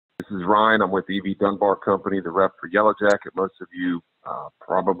This is Ryan. I'm with EV Dunbar Company, the rep for Yellow Jacket. Most of you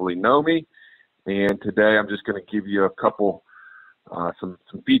probably know me. And today I'm just going to give you a couple, some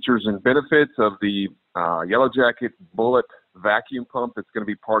features and benefits of the Yellow Jacket Bullet vacuum pump. It's going to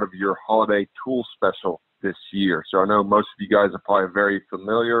be part of your holiday tool special this year. So I know most of you guys are probably very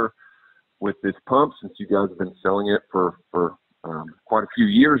familiar with this pump since you guys have been selling it for quite a few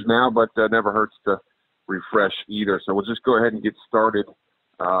years now, but never hurts to refresh either. So we'll just go ahead and get started.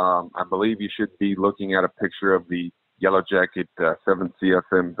 I believe you should be looking at a picture of the Yellow Jacket 7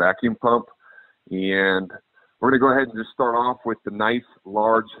 CFM vacuum pump. And we're going to go ahead and just start off with the nice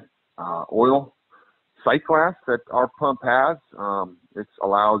large oil sight glass that our pump has. It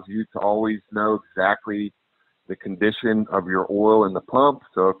allows you to always know exactly the condition of your oil in the pump.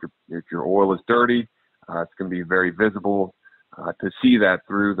 So if your oil is dirty, it's going to be very visible to see that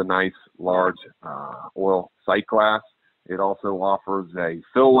through the nice large oil sight glass. It also offers a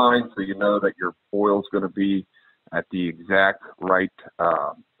fill line, so you know that your oil is going to be at the exact right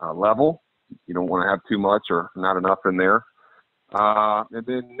level. You don't want to have too much or not enough in there. And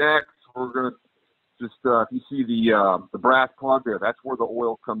then next, we're going to just, if you see the brass plug there, that's where the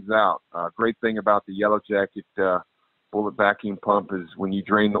oil comes out. Great thing about the Yellow Jacket bullet vacuum pump is when you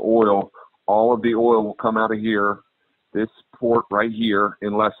drain the oil, all of the oil will come out of here, this port right here,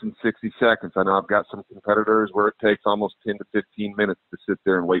 in less than 60 seconds. I know I've got some competitors where it takes almost 10 to 15 minutes to sit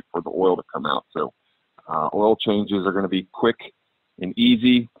there and wait for the oil to come out. So oil changes are going to be quick and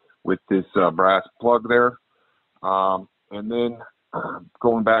easy with this brass plug there. And then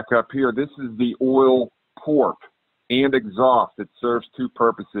going back up here, this is the oil port and exhaust. It serves two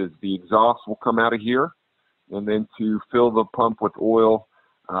purposes. The exhaust will come out of here, and then to fill the pump with oil,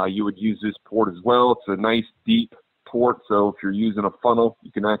 you would use this port as well. It's a nice deep port, so if you're using a funnel,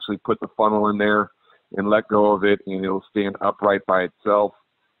 you can actually put the funnel in there and let go of it, and it'll stand upright by itself,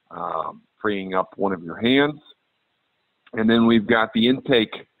 freeing up one of your hands. And then we've got the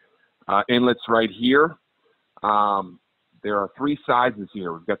intake inlets right here. There are three sizes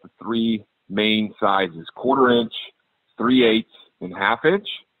here. We've got the three main sizes: 1/4 inch, 3/8, and 1/2 inch.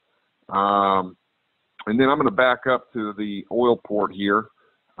 And then I'm going to back up to the oil port here.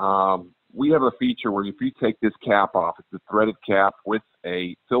 We have a feature where if you take this cap off, it's a threaded cap with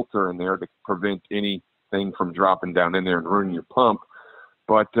a filter in there to prevent anything from dropping down in there and ruining your pump.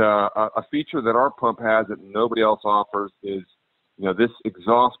 But a feature that our pump has that nobody else offers is, you know, this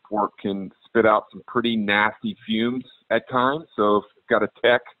exhaust port can spit out some pretty nasty fumes at times. So if you've got a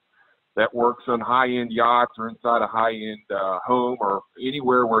tech that works on high-end yachts or inside a high-end home or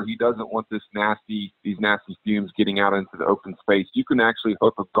anywhere where he doesn't want these nasty fumes getting out into the open space, you can actually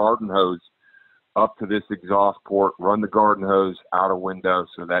hook a garden hose up to this exhaust port, run the garden hose out a window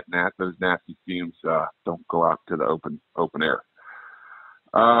so that those nasty fumes don't go out to the open air.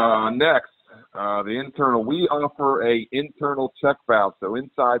 Next, the internal. We offer a internal check valve. So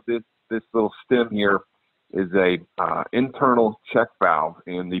inside this little stem here is a internal check valve,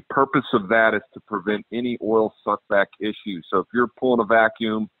 and the purpose of that is to prevent any oil suckback issues. So if you're pulling a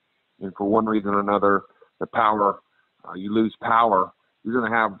vacuum and for one reason or another the power, you lose power, you're going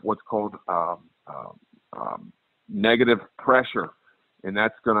to have what's called negative pressure, and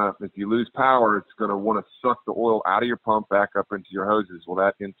that's going to, if you lose power, it's going to want to suck the oil out of your pump back up into your hoses. Well,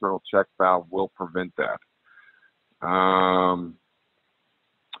 that internal check valve will prevent that.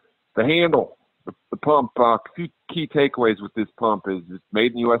 The handle. The pump, a few key takeaways with this pump is it's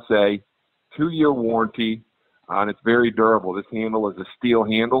made in USA, 2-year warranty, and it's very durable. This handle is a steel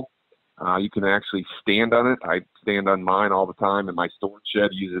handle. You can actually stand on it. I stand on mine all the time in my storage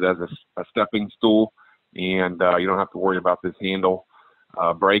shed, use it as a stepping stool, and you don't have to worry about this handle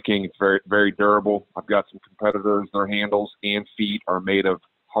breaking. It's very, very durable. I've got some competitors, their handles and feet are made of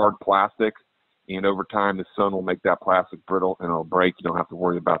hard plastic. And over time, the sun will make that plastic brittle and it'll break. You don't have to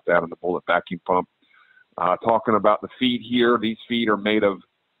worry about that on the bullet vacuum pump. Talking about the feet here, these feet are made of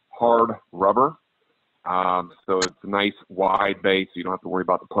hard rubber. So it's a nice wide base. So you don't have to worry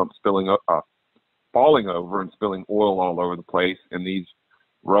about the pump falling over and spilling oil all over the place. And these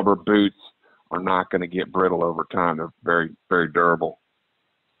rubber boots are not going to get brittle over time. They're very, very durable.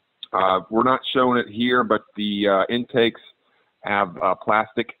 We're not showing it here, but the intakes have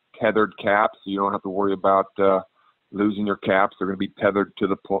plastic tethered caps, so you don't have to worry about losing your caps. They're going to be tethered to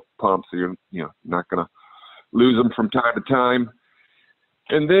the pump, so you're not going to lose them from time to time.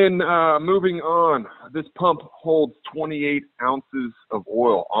 And then moving on, this pump holds 28 ounces of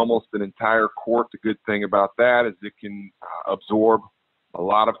oil, almost an entire quart. The good thing about that is it can absorb a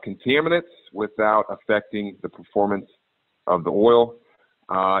lot of contaminants without affecting the performance of the oil.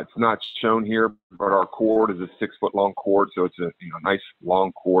 It's not shown here, but our cord is a 6-foot long cord, so it's a nice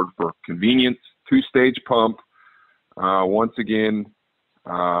long cord for convenience. 2-stage pump. Once again,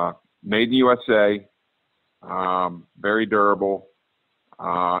 made in the USA. Very durable.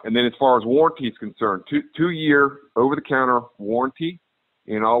 And then as far as warranty is concerned, two-year over-the-counter warranty.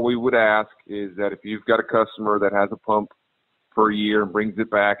 And all we would ask is that if you've got a customer that has a pump for a year and brings it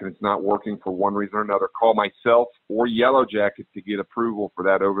back and it's not working for one reason or another, call myself or Yellow Jacket to get approval for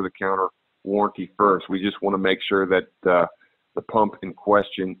that over-the-counter warranty first. We just want to make sure that the pump in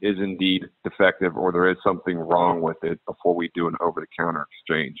question is indeed defective or there is something wrong with it before we do an over-the-counter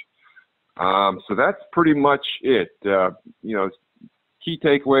exchange. So that's pretty much it. Key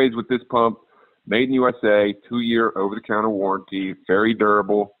takeaways with this pump: made in USA, 2-year over-the-counter warranty, very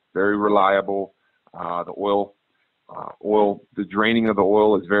durable, very reliable. The draining of the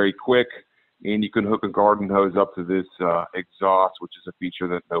oil is very quick, and you can hook a garden hose up to this exhaust, which is a feature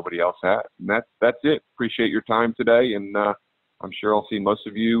that nobody else has. And that's it. Appreciate your time today, and I'm sure I'll see most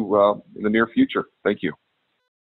of you in the near future. Thank you.